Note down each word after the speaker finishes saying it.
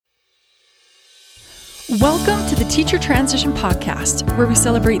Welcome to the Teacher Transition Podcast, where we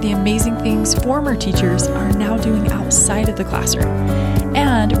celebrate the amazing things former teachers are now doing outside of the classroom,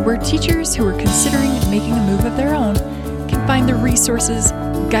 and where teachers who are considering making a move of their own can find the resources,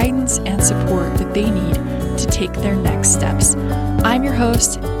 guidance, and support that they need to take their next steps. I'm your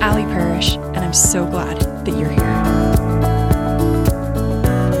host, Allie Parrish, and I'm so glad that you're here.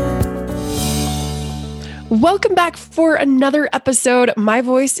 Welcome back for another episode. My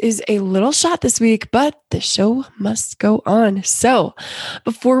voice is a little shot this week, but the show must go on. So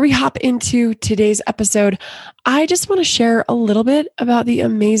before we hop into today's episode, I just want to share a little bit about the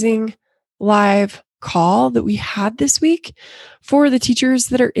amazing live call that we had this week for the teachers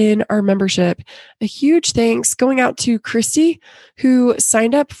that are in our membership. A huge thanks going out to Christy, who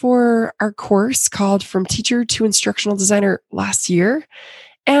signed up for our course called From Teacher to Instructional Designer last year,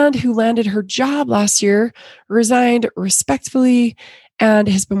 and who landed her job last year, resigned respectfully, and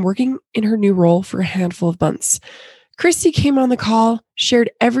has been working in her new role for a handful of months. Christy came on the call,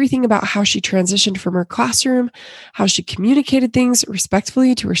 shared everything about how she transitioned from her classroom, how she communicated things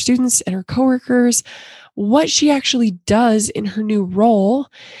respectfully to her students and her coworkers, what she actually does in her new role,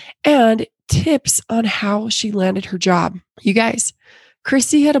 and tips on how she landed her job. You guys,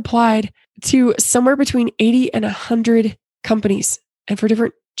 Christy had applied to somewhere between 80 and 100 companies and for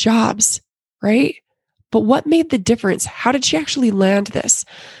different jobs, right? But what made the difference? How did she actually land this?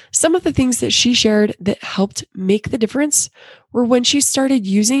 Some of the things that she shared that helped make the difference were when she started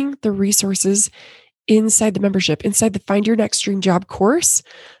using the resources inside the membership, inside the Find Your Next Dream Job course,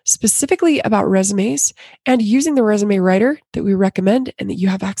 specifically about resumes, and using the resume writer that we recommend and that you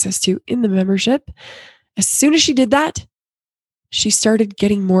have access to in the membership. As soon as she did that, she started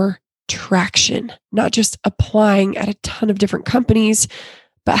getting more traction, not just applying at a ton of different companies,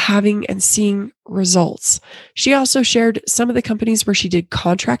 but having and seeing results. She also shared some of the companies where she did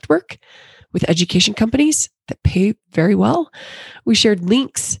contract work with education companies that pay very well. We shared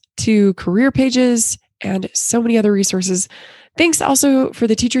links to career pages and so many other resources. Thanks also for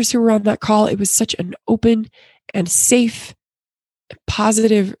the teachers who were on that call. It was such an open and safe,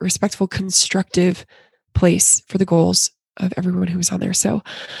 positive, respectful, constructive place for the goals of everyone who was on there. So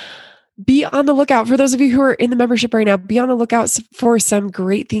be on the lookout. For those of you who are in the membership right now, be on the lookout for some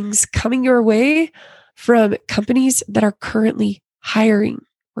great things coming your way from companies that are currently hiring.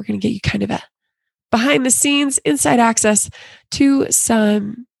 We're going to get you kind of a behind the scenes, inside access to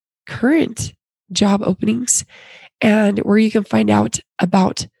some current job openings and where you can find out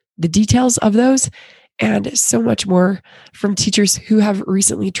about the details of those and so much more from teachers who have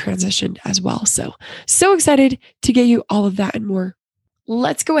recently transitioned as well. So excited to get you all of that and more.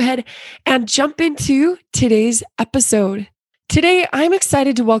 Let's go ahead and jump into today's episode. Today, I'm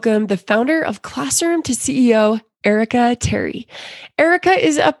excited to welcome the founder of Classroom to CEO, Erica Terry. Erica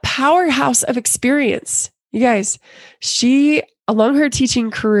is a powerhouse of experience. You guys, she, along her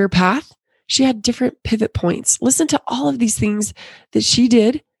teaching career path, she had different pivot points. Listen to all of these things that she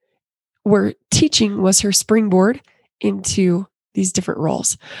did where teaching was her springboard into these different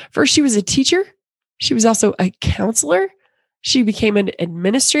roles. First, she was a teacher. She was also a counselor. She became an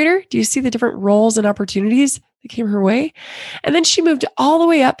administrator. Do you see the different roles and opportunities that came her way? And then she moved all the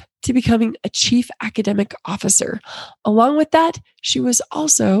way up to becoming a chief academic officer. Along with that, she was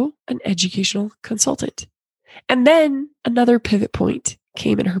also an educational consultant. And then another pivot point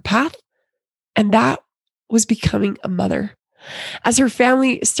came in her path, and that was becoming a mother. As her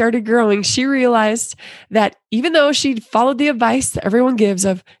family started growing, she realized that even though she'd followed the advice that everyone gives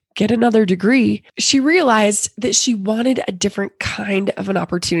of get another degree, she realized that she wanted a different kind of an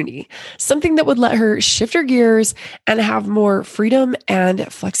opportunity, something that would let her shift her gears and have more freedom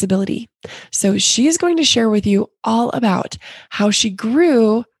and flexibility. So she is going to share with you all about how she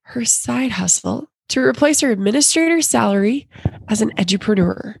grew her side hustle to replace her administrator salary as an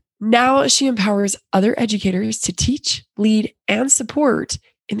edupreneur. Now she empowers other educators to teach, lead, and support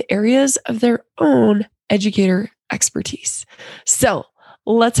in the areas of their own educator expertise. So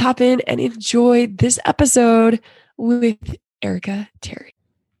let's hop in and enjoy this episode with Erica Terry.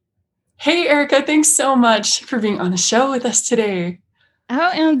 Hey, Erica, thanks so much for being on the show with us today.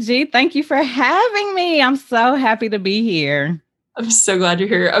 OMG, thank you for having me. I'm so happy to be here. I'm so glad you're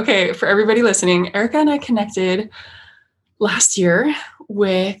here. Okay, for everybody listening, Erica and I connected last year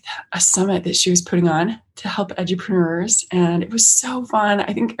with a summit that she was putting on to help edupreneurs, and it was so fun.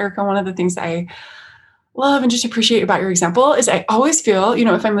 I think, Erica, one of the things I love and just appreciate about your example is I always feel,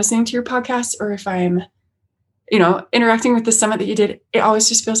 if I'm listening to your podcast or if I'm interacting with the summit that you did, it always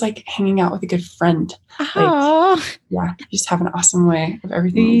just feels like hanging out with a good friend. Oh, Yeah, you just have an awesome way of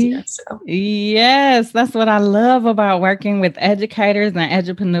everything you do. So yes, that's what I love about working with educators and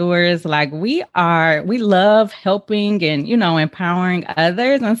edupreneurs. Like we love helping and, empowering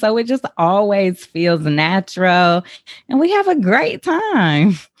others. And so it just always feels natural and we have a great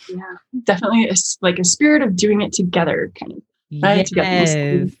time. Yeah, definitely like a spirit of doing it together kind of, right?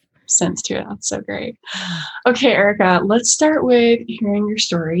 Yes. Sense to it. That's so great. Okay, Erica, let's start with hearing your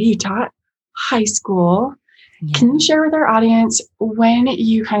story. You taught high school. Yeah. Can you share with our audience when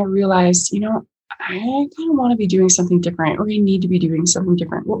you kind of realized, I kind of want to be doing something different, or you need to be doing something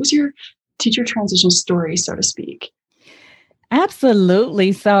different? What was your teacher transition story, so to speak?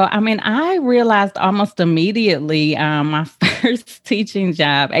 Absolutely. So, I realized almost immediately my first teaching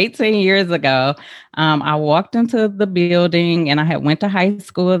job 18 years ago. I walked into the building and I had went to high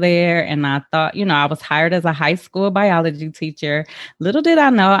school there and I thought, I was hired as a high school biology teacher. Little did I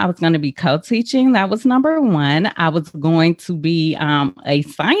know I was going to be co-teaching. That was number one. I was going to be a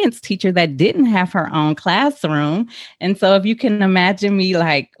science teacher that didn't have her own classroom. And so if you can imagine me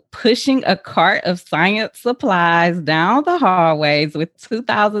like pushing a cart of science supplies down the hallways with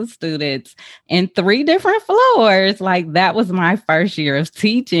 2,000 students in 3 different floors. Like that was my first year of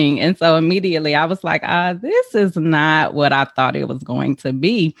teaching. And so immediately I was like, this is not what I thought it was going to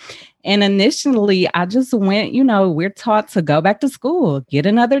be. And initially, I just went, we're taught to go back to school, get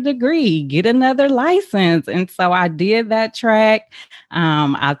another degree, get another license. And so I did that track.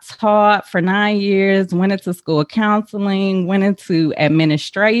 I taught for 9 years, went into school counseling, went into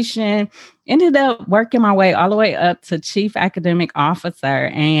administration, ended up working my way all the way up to chief academic officer.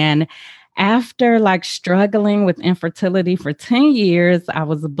 And after struggling with infertility for 10 years, I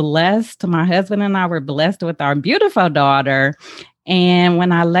was blessed. My husband and I were blessed with our beautiful daughter. And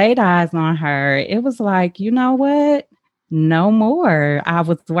when I laid eyes on her, it was like, you know what? No more. I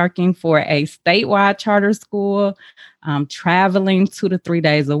was working for a statewide charter school, traveling 2 to 3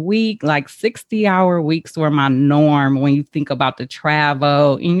 days a week, like 60-hour weeks were my norm when you think about the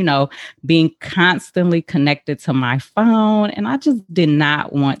travel, and, being constantly connected to my phone. And I just did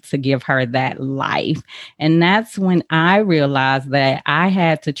not want to give her that life. And that's when I realized that I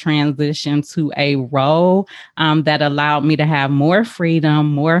had to transition to a role that allowed me to have more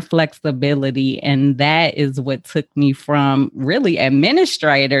freedom, more flexibility. And that is what took me from really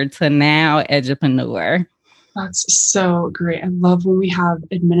administrator to now edupreneur. That's so great. I love when we have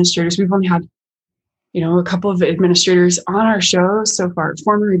administrators. We've only had, a couple of administrators on our show so far,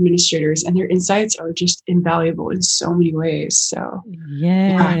 former administrators, and their insights are just invaluable in so many ways. So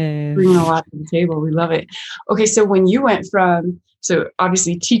yeah, bringing a lot to the table. We love it. Okay. So when you went from,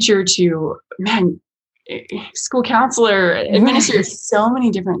 obviously teacher to school counselor, administrator, so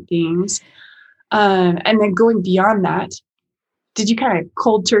many different things. And then going beyond that, did you kind of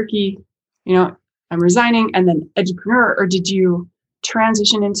cold turkey, I'm resigning and then edupreneur, or did you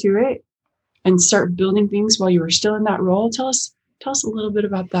transition into it and start building things while you were still in that role? Tell us a little bit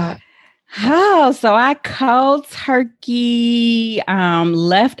about that. Oh, so I cold turkey,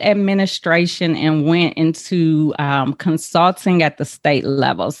 left administration and went into consulting at the state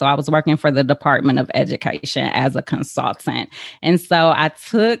level. So I was working for the Department of Education as a consultant. And so I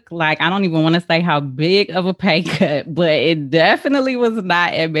took I don't even want to say how big of a pay cut, but it definitely was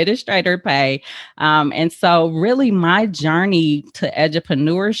not administrator pay. And so really my journey to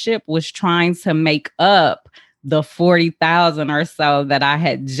edupreneurship was trying to make up the 40,000 or so that I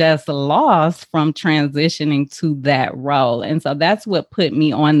had just lost from transitioning to that role. And so that's what put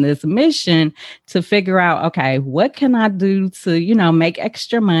me on this mission to figure out, okay, what can I do to, make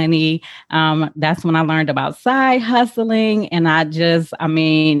extra money? That's when I learned about side hustling. And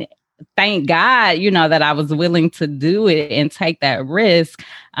thank God, that I was willing to do it and take that risk.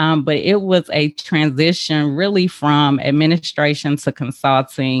 But it was a transition really from administration to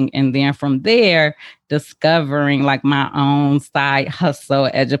consulting. And then from there, discovering my own side hustle,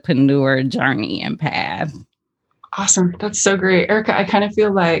 edupreneur journey and path. Awesome. That's so great. Erica, I kind of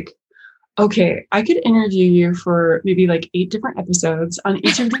feel like, okay, I could interview you for maybe 8 different episodes on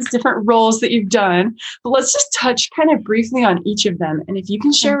each of these different roles that you've done, but let's just touch kind of briefly on each of them. And if you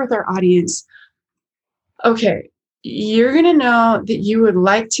can share with our audience, okay, you're going to know that you would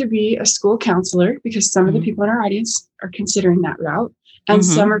like to be a school counselor because some of the people in our audience are considering that route. And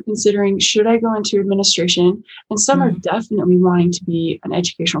some are considering, should I go into administration? And some are definitely wanting to be an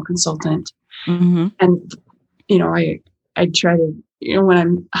educational consultant. And, I try to, when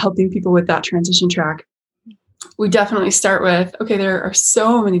I'm helping people with that transition track, we definitely start with, okay, there are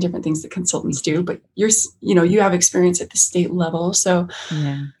so many different things that consultants do, but you have experience at the state level. So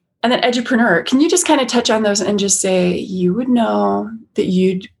And then Edupreneur, can you just kind of touch on those and just say you would know that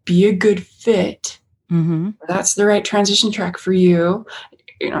you'd be a good fit? Mm-hmm. That's the right transition track for you,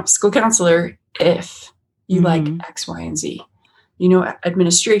 school counselor, if you like X, Y, and Z.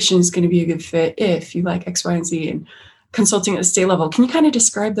 Administration is going to be a good fit if you like X, Y, and Z, and consulting at the state level. Can you kind of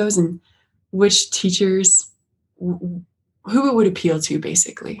describe those and which teachers, who it would appeal to,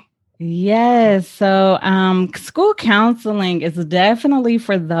 basically? Yes. So school counseling is definitely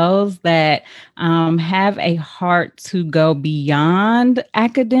for those that have a heart to go beyond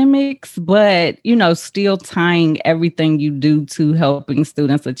academics, but, still tying everything you do to helping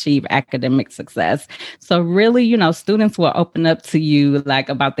students achieve academic success. So really, students will open up to you like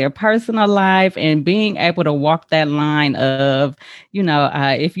about their personal life and being able to walk that line of,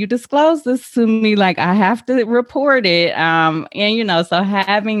 if you disclose this to me, like I have to report it. So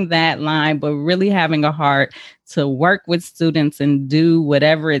having that line, but really having a heart to work with students and do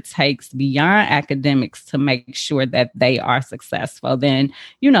whatever it takes beyond academics to make sure that they are successful, then,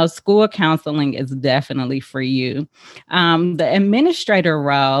 school counseling is definitely for you. The administrator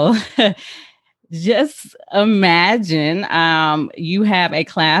role, just imagine you have a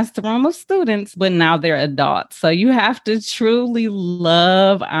classroom of students, but now they're adults. So you have to truly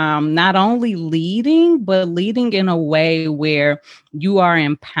love not only leading, but leading in a way where you are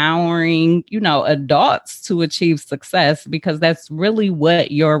empowering, adults to achieve success, because that's really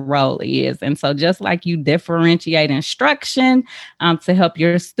what your role is. And so just like you differentiate instruction to help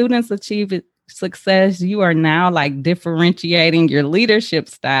your students achieve success, you are now like differentiating your leadership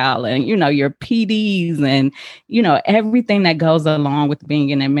style and, your PDs and, everything that goes along with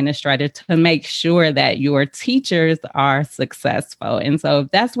being an administrator to make sure that your teachers are successful. And so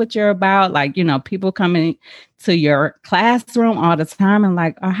if that's what you're about, like, people coming to your classroom all the time and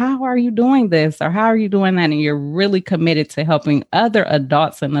like, oh, how are you doing this? Or how are you doing that? And you're really committed to helping other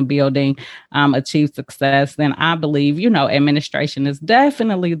adults in the building achieve success, then I believe, administration is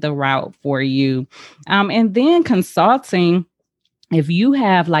definitely the route for you. And then consulting, if you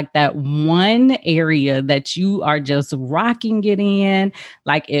have like that one area that you are just rocking it in,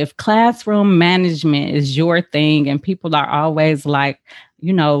 like if classroom management is your thing and people are always like,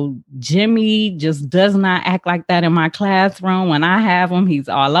 Jimmy just does not act like that in my classroom. When I have him, he's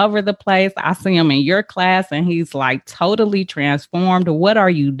all over the place. I see him in your class and he's like totally transformed. What are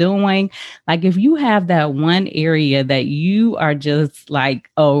you doing? Like if you have that one area that you are just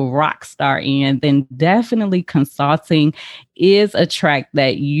like a rock star in, then definitely consulting is a track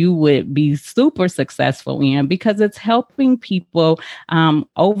that you would be super successful in, because it's helping people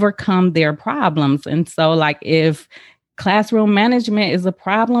overcome their problems. And so like if classroom management is a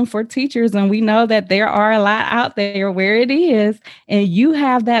problem for teachers, and we know that there are a lot out there where it is, and you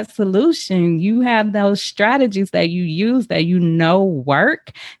have that solution, you have those strategies that you use that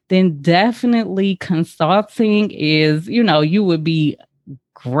work, then definitely consulting is, you would be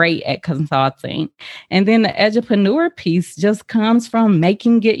great at consulting. And then the Edupreneur piece just comes from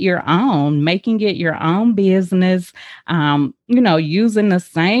making it your own business, using the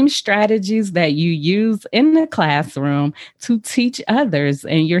same strategies that you use in the classroom to teach others.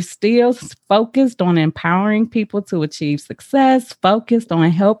 And you're still focused on empowering people to achieve success, focused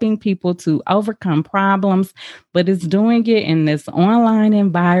on helping people to overcome problems, but it's doing it in this online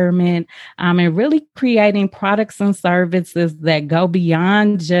environment, and really creating products and services that go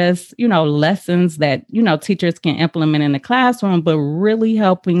beyond just, lessons that, teachers can implement in the classroom, but really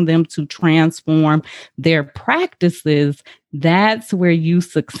helping them to transform their practices. That's where you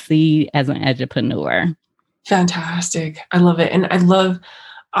succeed as an edupreneur. Fantastic. I love it. And I love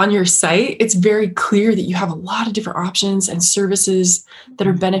on your site, it's very clear that you have a lot of different options and services that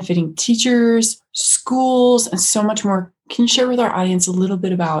are benefiting teachers, schools, and so much more. Can you share with our audience a little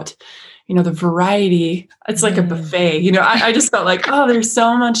bit about, the variety? It's like a buffet. I just felt like, oh, there's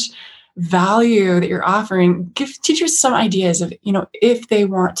so much value that you're offering. Give teachers some ideas of, if they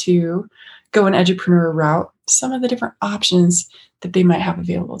want to go an edupreneur route, some of the different options that they might have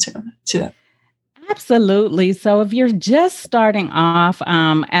available to them. Absolutely. So if you're just starting off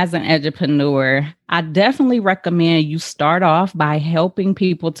as an edupreneur, I definitely recommend you start off by helping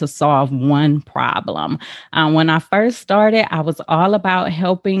people to solve one problem. When I first started, I was all about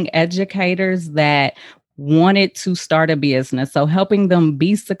helping educators that wanted to start a business. So helping them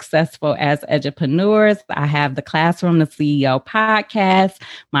be successful as edupreneurs. I have the Classroom to CEO podcast.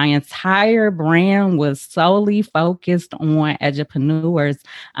 My entire brand was solely focused on edupreneurs.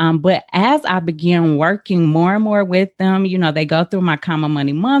 But as I began working more and more with them, they go through my Common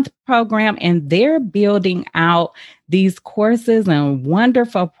Money Month program, and they're building out these courses and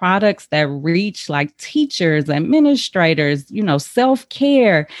wonderful products that reach like teachers, administrators,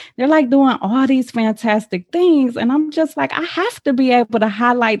 self-care. They're like doing all these fantastic things. And I'm just like, I have to be able to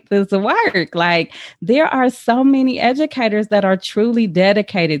highlight this work. Like, there are so many educators that are truly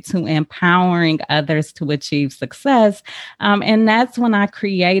dedicated to empowering others to achieve success. And that's when I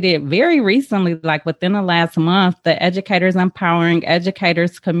created very recently, like within the last month, the Educators Empowering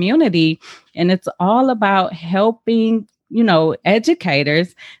Educators community. And it's all about helping,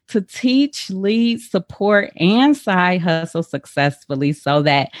 educators to teach, lead, support, and side hustle successfully, so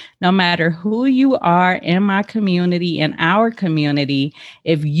that no matter who you are in my community, in our community,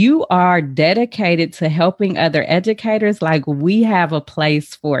 if you are dedicated to helping other educators, like, we have a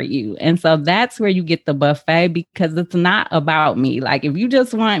place for you. And so that's where you get the buffet, because it's not about me. Like, if you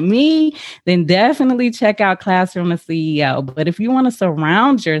just want me, then definitely check out Classroom the CEO. But if you want to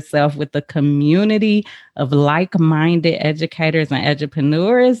surround yourself with the community of like-minded educators and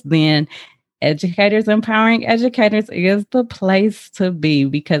edupreneurs, then Educators Empowering Educators is the place to be,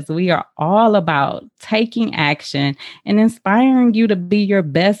 because we are all about taking action and inspiring you to be your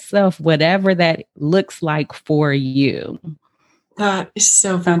best self, whatever that looks like for you. That is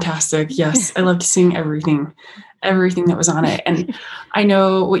so fantastic. Yes, I loved seeing everything that was on it. And I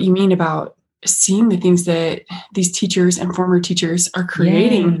know what you mean about seeing the things that these teachers and former teachers are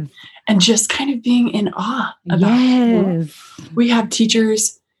creating. Yes. And just kind of being in awe about it. We have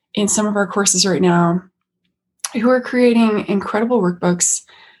teachers in some of our courses right now who are creating incredible workbooks,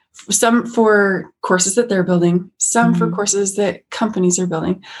 some for courses that they're building, some for courses that companies are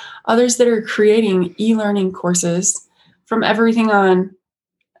building, others that are creating e-learning courses from everything on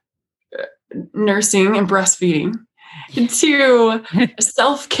nursing and breastfeeding to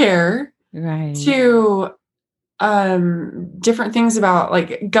self-care, right, to different things about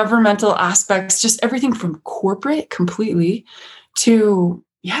like governmental aspects, just everything from corporate completely to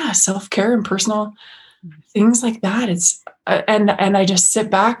self-care and personal things like that. It's and I just sit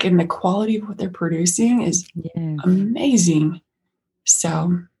back, and the quality of what they're producing is amazing.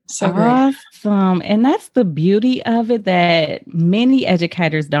 So great. Awesome. And that's the beauty of it, that many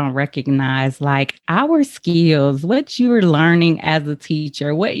educators don't recognize. Like, our skills, what you're learning as a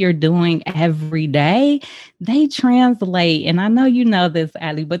teacher, what you're doing every day, they translate. And I know you know this,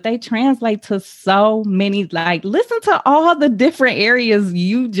 Ali, but they translate to so many, like, listen to all the different areas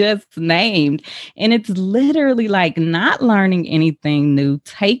you just named. And it's literally like not learning anything new,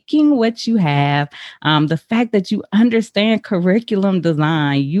 taking what you have, the fact that you understand curriculum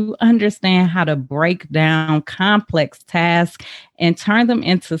design, you understand how to break down complex tasks and turn them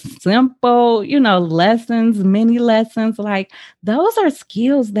into simple, lessons, mini lessons. Like, those are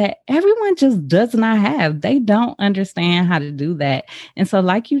skills that everyone just does not have. They don't understand how to do that. And so,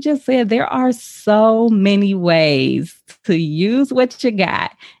 like you just said, there are so many ways to use what you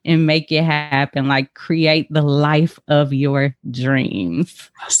got and make it happen, like create the life of your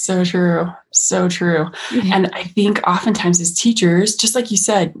dreams. So true. So true. And I think oftentimes as teachers, just like you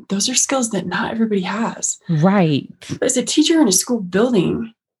said, those are skills that not everybody has. Right. But as a teacher in a school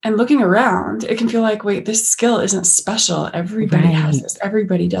building and looking around, it can feel like, wait, this skill isn't special. Everybody has this.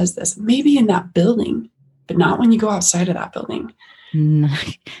 Everybody does this. Maybe in that building, but not when you go outside of that building.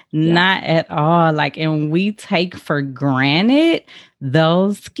 Not at all. Like, and we take for granted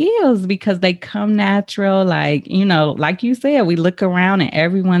those skills because they come natural. Like, like you said, we look around and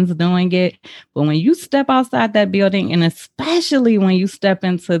everyone's doing it. But when you step outside that building, and especially when you step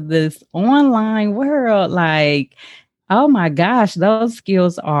into this online world, like, oh my gosh, those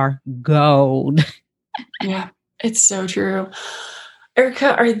skills are gold. Yeah, it's so true.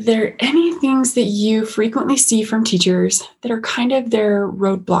 Erica, are there any things that you frequently see from teachers that are kind of their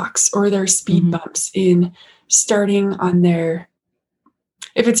roadblocks or their speed bumps in starting on their,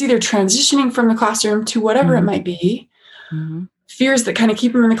 if it's either transitioning from the classroom to whatever it might be, fears that kind of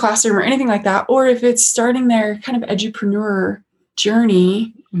keep them in the classroom or anything like that, or if it's starting their kind of edupreneur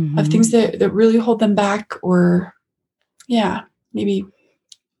journey of things that really hold them back, or maybe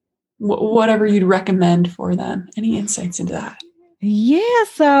whatever you'd recommend for them. Any insights into that? Yeah.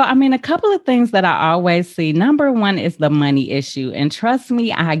 So, I mean, a couple of things that I always see. Number one is the money issue. And trust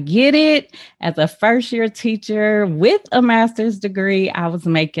me, I get it. As a first-year teacher with a master's degree, I was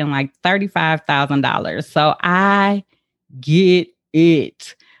making like $35,000. So I get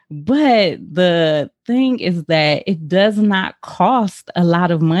it. But the thing is that it does not cost a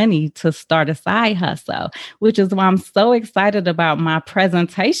lot of money to start a side hustle, which is why I'm so excited about my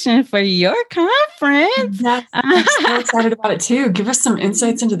presentation for your conference. Yes, I'm so excited about it too. Give us some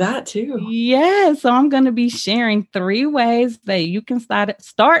insights into that too. Yeah, so I'm going to be sharing 3 ways that you can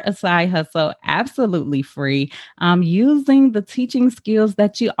start a side hustle absolutely free, using the teaching skills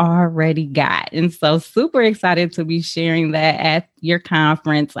that you already got. And so super excited to be sharing that at your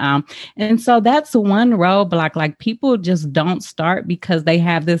conference. And so that's one roadblock. Like, people just don't start because they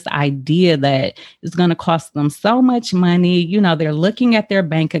have this idea that it's going to cost them so much money. They're looking at their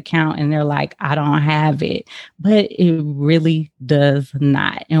bank account and they're like, I don't have it, but it really does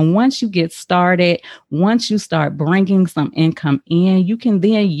not. And once you get started, once you start bringing some income in, you can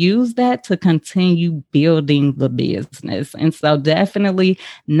then use that to continue building the business. And so definitely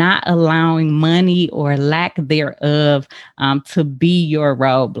not allowing money or lack thereof to be your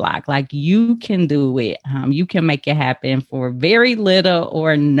roadblock. Like, you can do it. You can make it happen for very little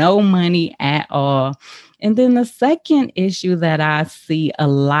or no money at all. And then the second issue that I see a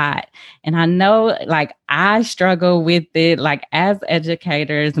lot, and I know like I struggle with it, like as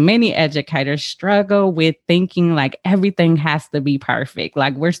educators, many educators struggle with thinking like everything has to be perfect.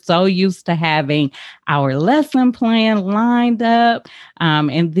 Like, we're so used to having our lesson plan lined up.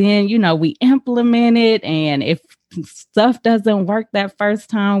 And then, we implement it. And if stuff doesn't work that first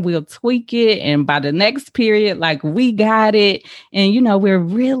time, we'll tweak it. And by the next period, like, we got it. And, we're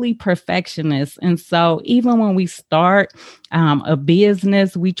really perfectionists. And so even when we start a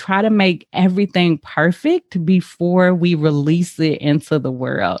business, we try to make everything perfect before we release it into the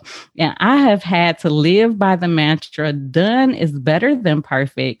world. And I have had to live by the mantra, done is better than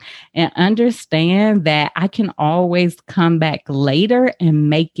perfect, and understand that I can always come back later and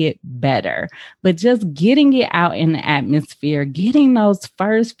make it better. But just getting it out in the atmosphere, getting those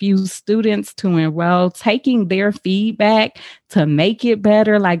first few students to enroll, taking their feedback to make it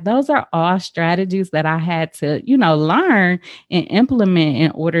better, like, those are all strategies that I had to, learn and implement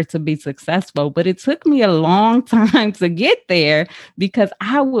in order to be successful. But it took me a long time to get there, because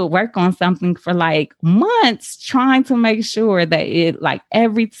I would work on something for like months trying to make sure that it, like,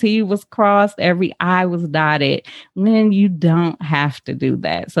 every T was crossed, every I was dotted, when you don't have to do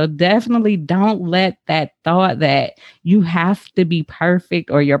that. So definitely don't let that thought that you have to be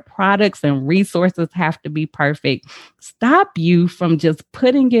perfect or your products and resources have to be perfect stop you from just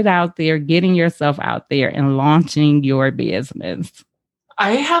putting it out there, getting yourself out there and launching your business.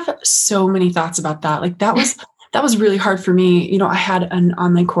 I have so many thoughts about that. Like, that was really hard for me. I had an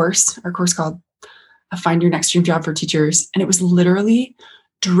online course, our course called Find Your Next Dream Job for Teachers. And it was literally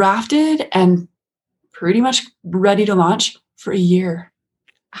drafted and pretty much ready to launch for a year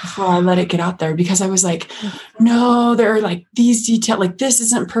before I let it get out there, because I was like, no, there are like these details, like this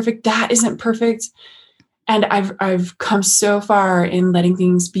isn't perfect, that isn't perfect. And I've come so far in letting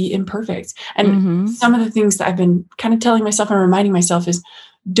things be imperfect. And some of the things that I've been kind of telling myself and reminding myself is,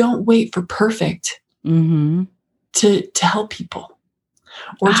 don't wait for perfect to help people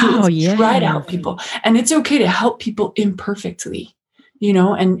or to try to help people. And it's okay to help people imperfectly,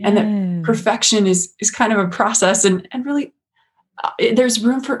 and that perfection is kind of a process, and really there's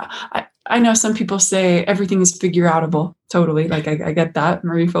room for, I know some people say everything is figure outable. Totally. Like, I get that.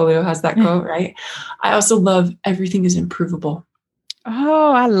 Marie Forleo has that quote, right? I also love everything is improvable.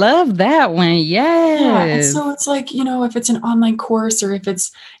 Oh, I love that one. Yes. Yeah. And so it's like, if it's an online course or if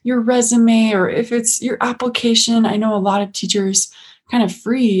it's your resume or if it's your application, I know a lot of teachers kind of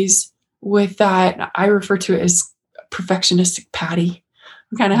freeze with that. I refer to it as perfectionistic Patty.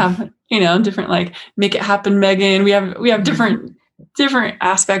 We kind of have, different, like, make it happen, Megan. We have different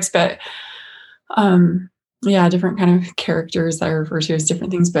aspects, but different kind of characters that I refer to as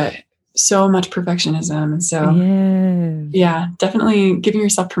different things, but so much perfectionism. And so definitely giving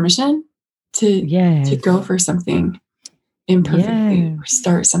yourself permission to go for something imperfectly or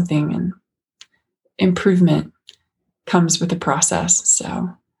start something, and improvement comes with the process. So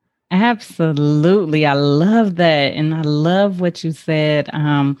absolutely. I love that. And I love what you said,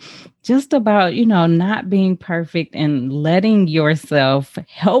 just about, not being perfect and letting yourself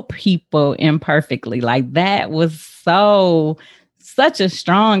help people imperfectly. Like, that was such a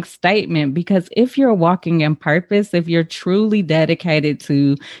strong statement, because if you're walking in purpose, if you're truly dedicated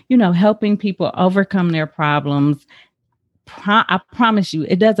to, helping people overcome their problems, I promise you,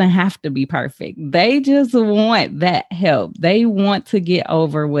 it doesn't have to be perfect. They just want that help. They want to get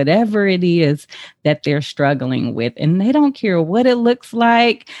over whatever it is that they're struggling with. And they don't care what it looks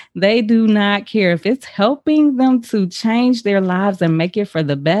like. They do not care. If it's helping them to change their lives and make it for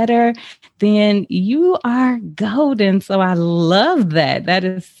the better, then you are golden. So I love that. That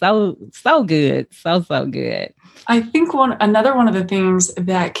is so good. So good. I think another one of the things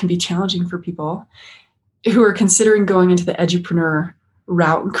that can be challenging for people who are considering going into the edupreneur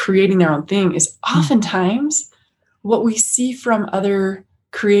route and creating their own thing is oftentimes what we see from other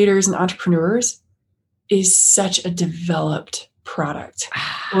creators and entrepreneurs is such a developed product,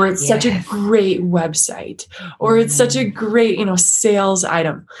 or it's such a great website, or it's such a great, sales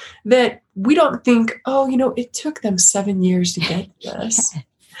item that we don't think, it took them 7 years to get this.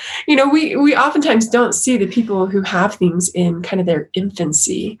 We oftentimes don't see the people who have things in kind of their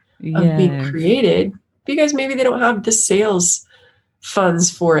infancy of being created, because maybe they don't have the sales funds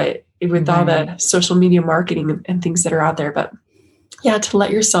for it with all the social media marketing and things that are out there. But yeah, to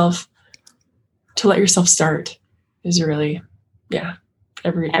let yourself start is really,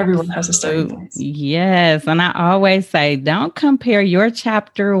 everyone has a starting place. Yes. And I always say, don't compare your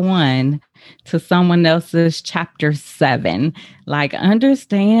chapter 1 to someone else's chapter 7. Like,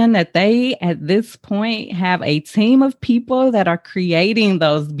 understand that they, at this point, have a team of people that are creating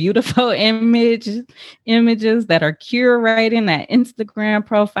those beautiful images that are curating that Instagram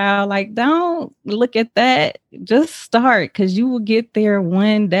profile. Like, don't look at that. Just start, because you will get there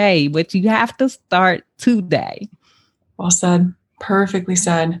one day, but you have to start today. Well said. Perfectly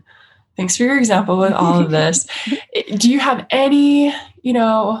said. Thanks for your example with all of this. Do you have any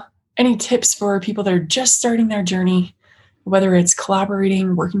tips for people that are just starting their journey, whether it's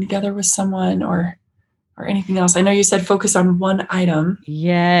collaborating, working together with someone, or anything else? I know you said focus on one item.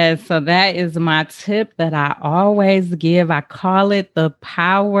 Yes. So that is my tip that I always give. I call it the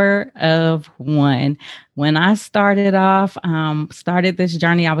power of one. When I started this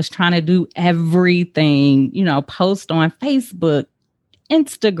journey, I was trying to do everything, post on Facebook,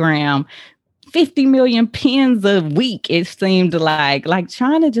 Instagram, 50 million pins a week, it seemed like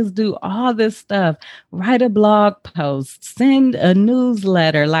trying to just do all this stuff, write a blog post, send a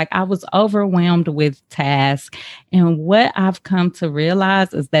newsletter. Like, I was overwhelmed with tasks. And what I've come to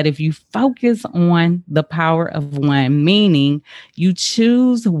realize is that if you focus on the power of one, meaning you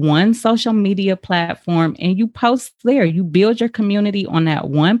choose one social media platform and you post there, you build your community on that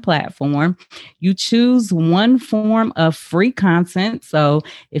one platform, you choose one form of free content. So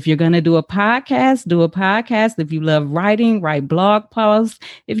if you're going to do a podcast, do a podcast. If you love writing, write blog posts.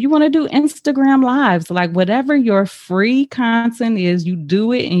 If you want to do Instagram lives, like whatever your free content is, you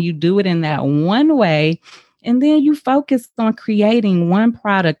do it, and you do it in that one way. And then you focus on creating one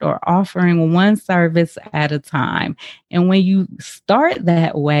product or offering one service at a time. And when you start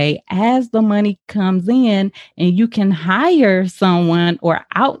that way, as the money comes in and you can hire someone or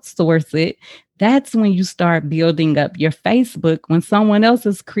outsource it, that's when you start building up your Facebook, when someone else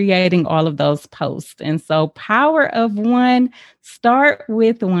is creating all of those posts. And so, power of one, start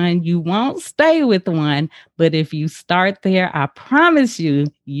with one. You won't stay with one, but if you start there, I promise you,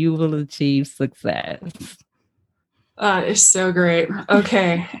 you will achieve success. That is so great.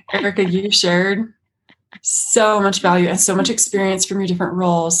 Okay, Erica, you shared so much value and so much experience from your different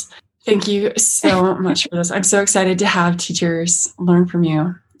roles. Thank you so much for this. I'm so excited to have teachers learn from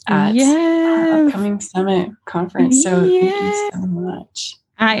you at our upcoming summit conference. So thank you so much.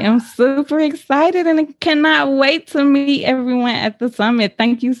 I am super excited and I cannot wait to meet everyone at the summit.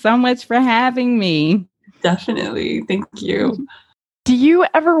 Thank you so much for having me. Definitely. Thank you. Do you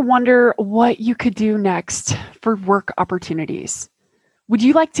ever wonder what you could do next for work opportunities? Would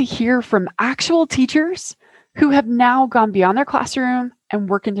you like to hear from actual teachers who have now gone beyond their classroom and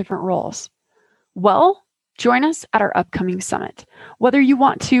work in different roles? Well, join us at our upcoming summit. Whether you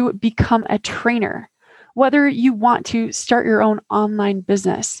want to become a trainer, whether you want to start your own online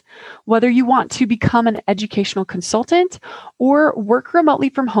business, whether you want to become an educational consultant or work remotely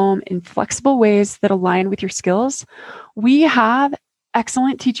from home in flexible ways that align with your skills, we have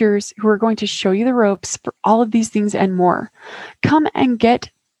excellent teachers who are going to show you the ropes for all of these things and more. Come and get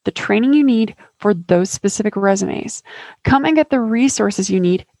the training you need for those specific resumes. Come and get the resources you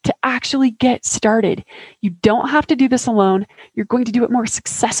need to actually get started. You don't have to do this alone. You're going to do it more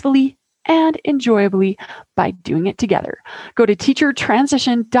successfully and enjoyably by doing it together. Go to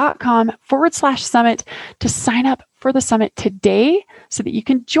teachertransition.com/summit to sign up for the summit today so that you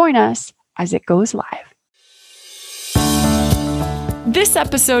can join us as it goes live. This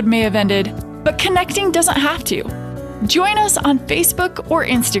episode may have ended, but connecting doesn't have to. Join us on Facebook or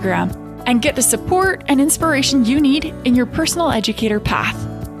Instagram and get the support and inspiration you need in your personal educator path.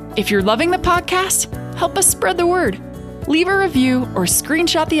 If you're loving the podcast, help us spread the word. Leave a review or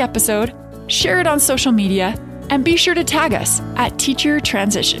screenshot the episode, share it on social media, and be sure to tag us at Teacher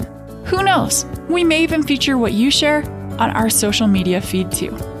Transition. Who knows? We may even feature what you share on our social media feed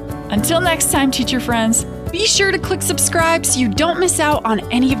too. Until next time, teacher friends, be sure to click subscribe so you don't miss out on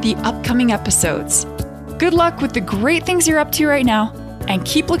any of the upcoming episodes. Good luck with the great things you're up to right now, and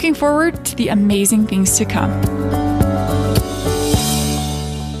keep looking forward to the amazing things to come.